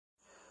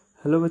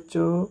Hello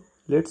बच्चों,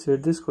 let's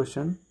read this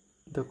question.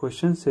 The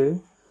question से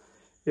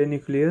a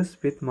nucleus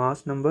with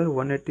mass number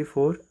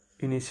 184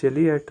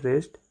 initially at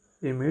rest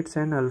emits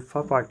an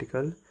alpha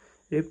particle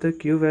if the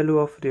Q value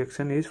of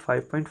reaction is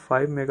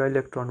 5.5 mega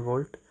electron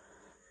volt.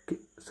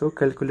 So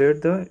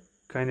calculate the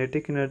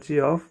kinetic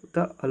energy of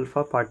the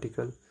alpha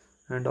particle,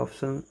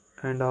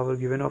 and our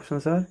given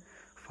options are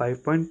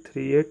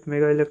 5.38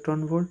 mega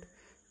electron volt,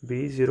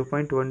 B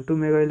 0.12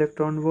 mega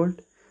electron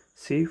volt,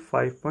 C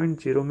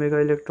 5.0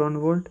 mega electron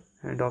volt,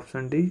 and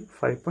option D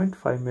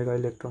 5.5 mega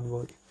electron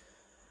volt.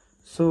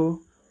 So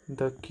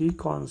the key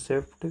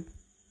concept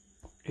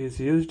is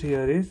used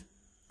here is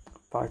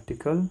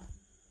particle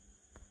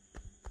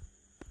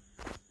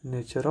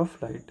nature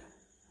of light,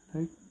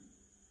 right?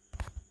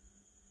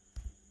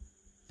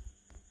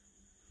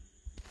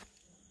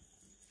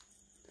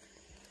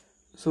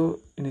 So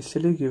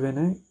initially given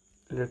है,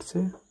 let's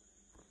say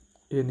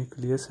ये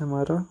nucleus है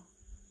हमारा,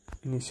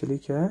 initially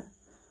क्या है,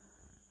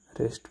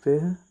 rest पे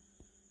है,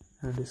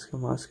 and इसका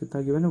मास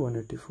कितना गिवन है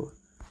 184.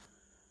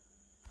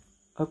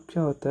 अब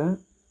क्या होता है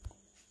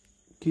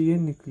कि ये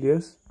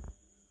न्यूक्लियस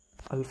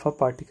अल्फा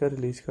पार्टिकल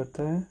रिलीज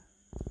करता है.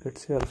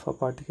 लेट्स से अल्फा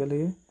पार्टिकल है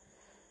ये,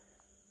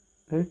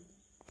 राइट,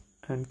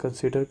 एंड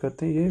कंसीडर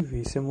करते हैं ये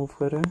वी से मूव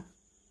कर रहा है.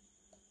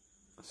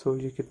 सो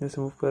ये कितने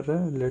से मूव कर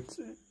रहा है, लेट्स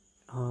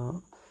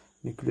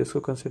न्यूक्लियस को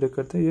कंसीडर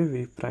करते हैं ये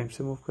वी प्राइम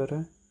से मूव कर रहा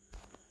है,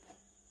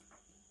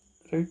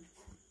 right.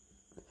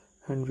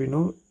 And we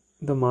know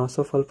the mass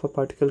of alpha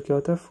particle क्या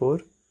होता है 4.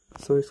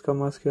 सो इसका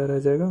मास क्या रह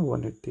जाएगा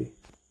 180,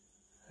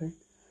 राइट.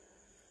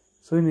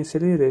 सो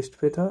इनिशियली रेस्ट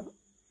पे था,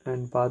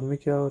 एंड बाद में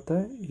क्या होता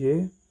है,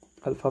 ये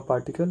अल्फा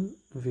पार्टिकल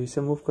वी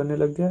से मूव करने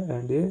लग गया,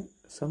 एंड ये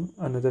सम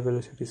अनदर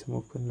वेलोसिटी से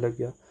मूव करने लग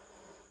गया.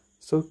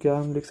 सो क्या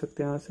हम लिख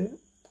सकते हैं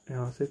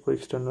यहाँ से कोई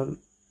एक्सटर्नल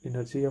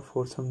एनर्जी या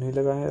फोर्स हम नहीं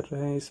लगा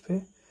रहे हैं इस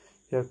पर,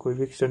 या कोई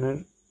भी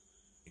एक्सटर्नल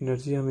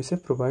एनर्जी हम इसे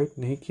प्रोवाइड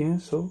नहीं किए हैं.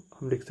 सो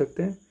हम लिख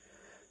सकते हैं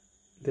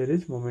there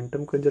is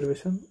momentum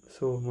conservation.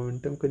 So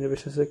momentum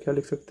conservation से क्या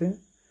लिख सकते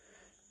हैं,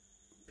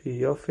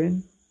 P of N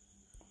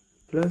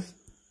plus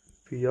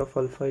P of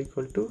alpha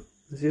equal to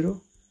 0,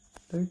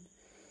 right.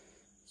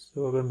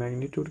 सो अगर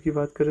मैग्नीट्यूड की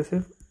बात करें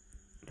सिर्फ,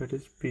 that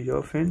is P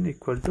of N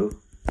equal to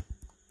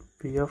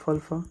P of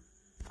alpha,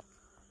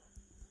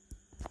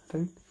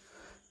 right.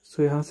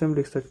 सो यहाँ से हम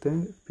लिख सकते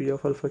हैं पी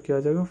ऑफ अल्फा क्या आ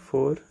जाएगा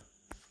 4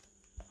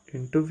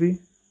 इंटू वी,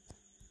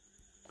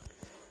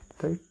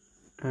 राइट.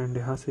 एंड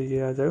यहाँ से ये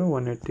आ जाएगा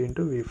 180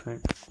 into we prime.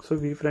 So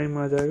we prime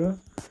आ जाएगा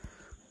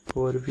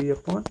 4v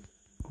अपॉन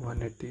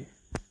 180,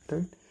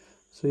 राइट.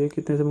 सो ये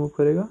कितने से मूव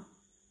करेगा,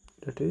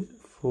 that is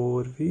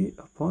 4v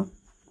upon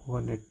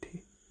 180.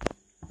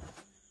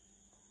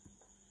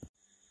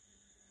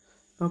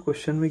 Now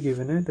question में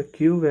गिवन है the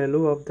Q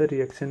value of the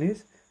reaction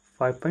is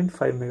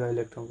 5.5 mega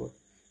electron volt.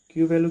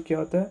 Q value क्या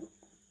होता है,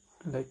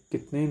 लाइक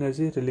कितनी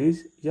एनर्जी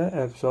रिलीज या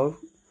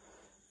एब्जॉर्ब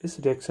इस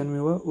रिएक्शन में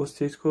हुआ, उस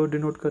चीज़ को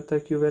डिनोट करता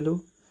है Q value.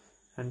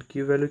 And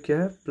Q value क्या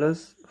है,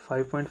 plus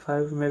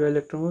 5.5 mega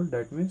electron volt,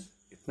 that means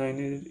इतना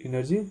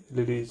एनर्जी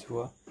रिलीज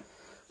हुआ.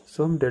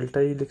 सो हम डेल्टा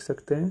ई लिख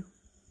सकते हैं,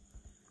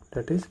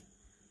 दैट इज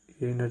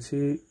ये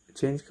एनर्जी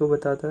चेंज को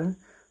बताता है.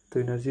 तो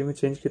एनर्जी में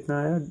चेंज कितना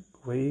आया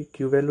वही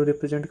Q वैल्यू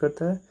रिप्रेजेंट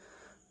करता है.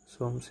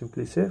 सो हम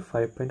सिंपली से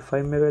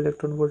 5.5 मेगा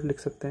इलेक्ट्रॉन वोल्ट लिख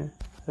सकते हैं,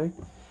 right.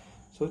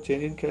 So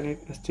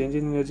change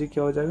in energy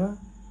क्या हो जाएगा,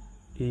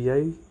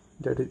 EI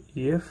that is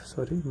EF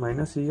sorry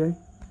minus EI,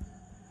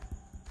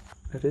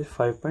 that is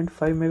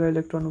 5.5 mega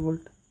electron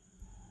volt.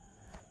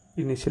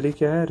 Initially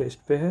क्या है, रेस्ट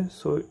पे है.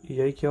 सो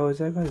EI क्या हो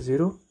जाएगा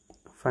 0.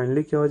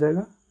 फाइनली क्या हो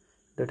जाएगा,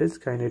 that is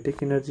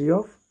kinetic energy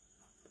of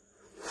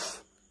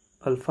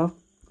alpha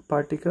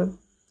particle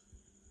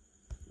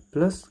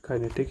plus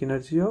kinetic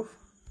energy of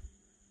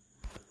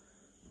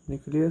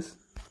nucleus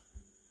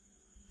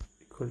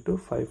equal to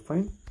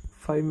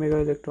 5.5 mega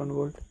electron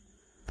volt.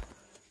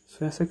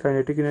 सो ऐसे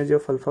kinetic energy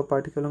of alpha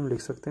particle हम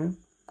लिख सकते हैं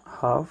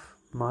हाफ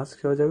मास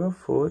क्या हो जाएगा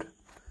 4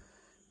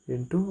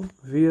 into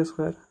we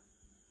square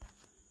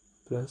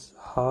plus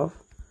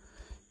half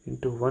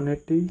into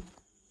 180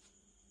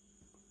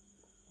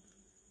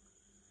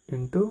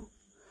 into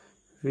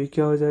we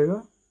क्या हो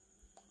जाएगा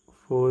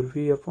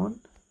 4v अपॉन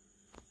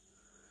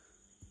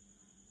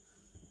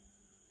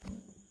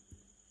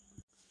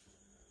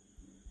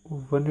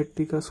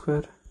 180 का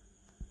square,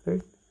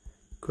 right,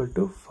 equal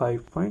to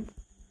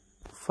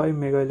 5.5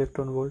 mega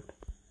electron volt,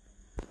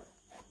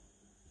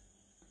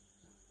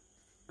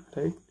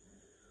 right.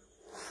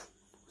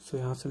 सो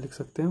यहाँ से लिख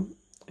सकते हैं हम,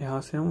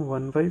 यहाँ से हम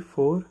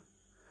 1/4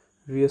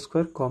 वी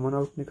स्क्वायर कॉमन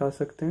आउट निकाल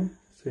सकते हैं.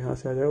 सो यहाँ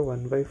से आ जाएगा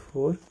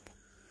 1/2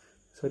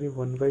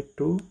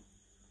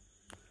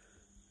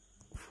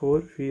 4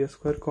 वी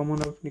स्क्वायर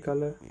कॉमन आउट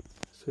निकाला है.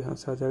 सो यहाँ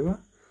से आ जाएगा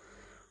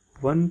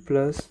 1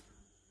 प्लस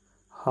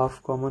हाफ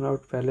कॉमन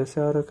आउट पहले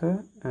से आ रखा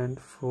है, एंड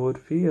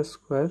 4v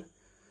स्क्वायर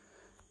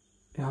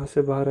यहाँ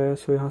से बाहर आया.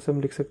 सो यहाँ से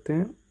हम लिख सकते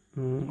हैं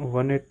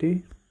 180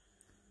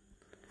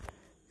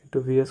 इंटू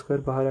वी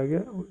स्क्वायर बाहर आ गया,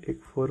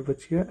 एक 4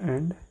 बच गया,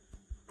 and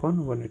upon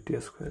 180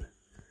 square,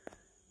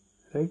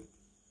 right.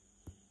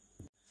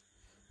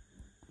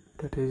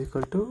 that is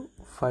equal to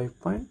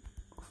 5.5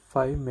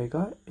 5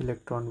 mega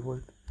electron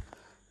volt,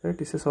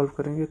 right. इसे सॉल्व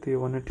करेंगे तो ये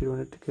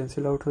 180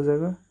 कैंसिल आउट हो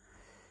जाएगा,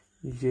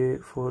 ये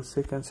 4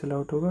 से कैंसिल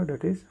आउट होगा,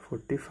 डेट इज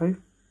 45,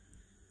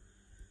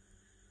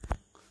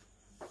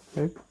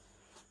 राइट।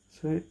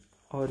 सो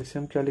और इसे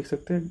हम क्या लिख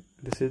सकते हैं,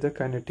 this is the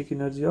kinetic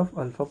energy of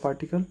alpha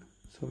particle.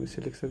 सो हम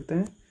इसे लिख सकते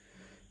हैं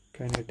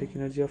kinetic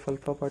energy of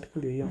alpha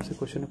particle, यही हमसे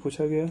क्वेश्चन में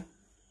पूछा गया है,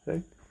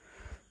 right.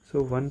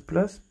 So 1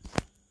 +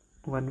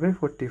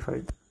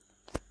 1/45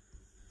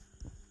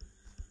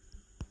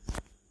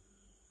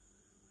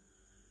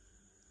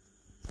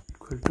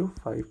 equal to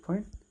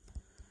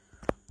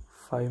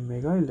 5.5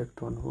 mega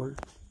electron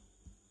volt.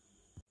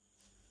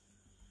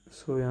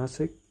 सो यहाँ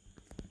से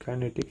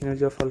काइनेटिक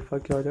एनर्जी ऑफ अल्फा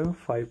क्या हो जाएगा,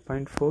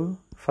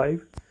 5.45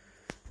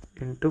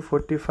 into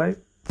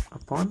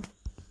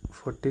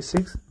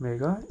 45/46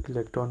 mega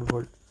electron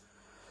volt.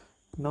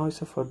 Now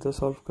इसे फर्दर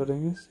सॉल्व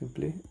करेंगे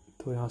सिंपली,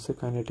 तो यहाँ से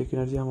काइनेटिक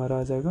एनर्जी हमारा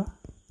आ जाएगा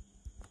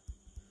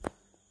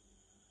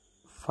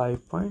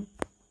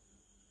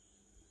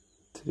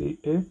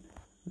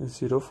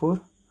 5.3804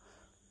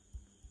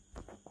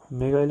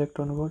 मेगा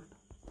इलेक्ट्रॉन वोल्ट,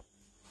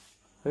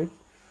 राइट।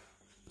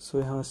 सो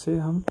यहाँ से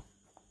हम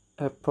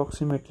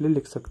अप्रॉक्सीमेटली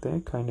लिख सकते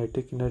हैं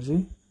kinetic energy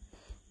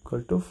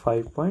equal to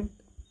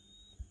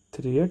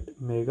 5.38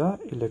 mega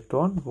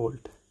electron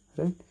volt,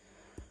 right.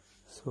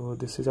 So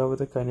this is our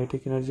the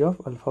kinetic energy of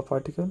alpha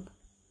particle,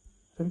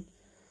 right?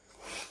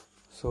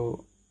 So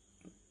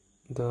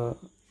the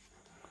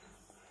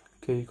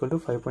K equal to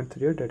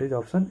 5.38, that is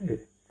option A.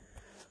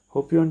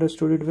 Hope you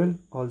understood it well.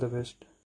 All the best.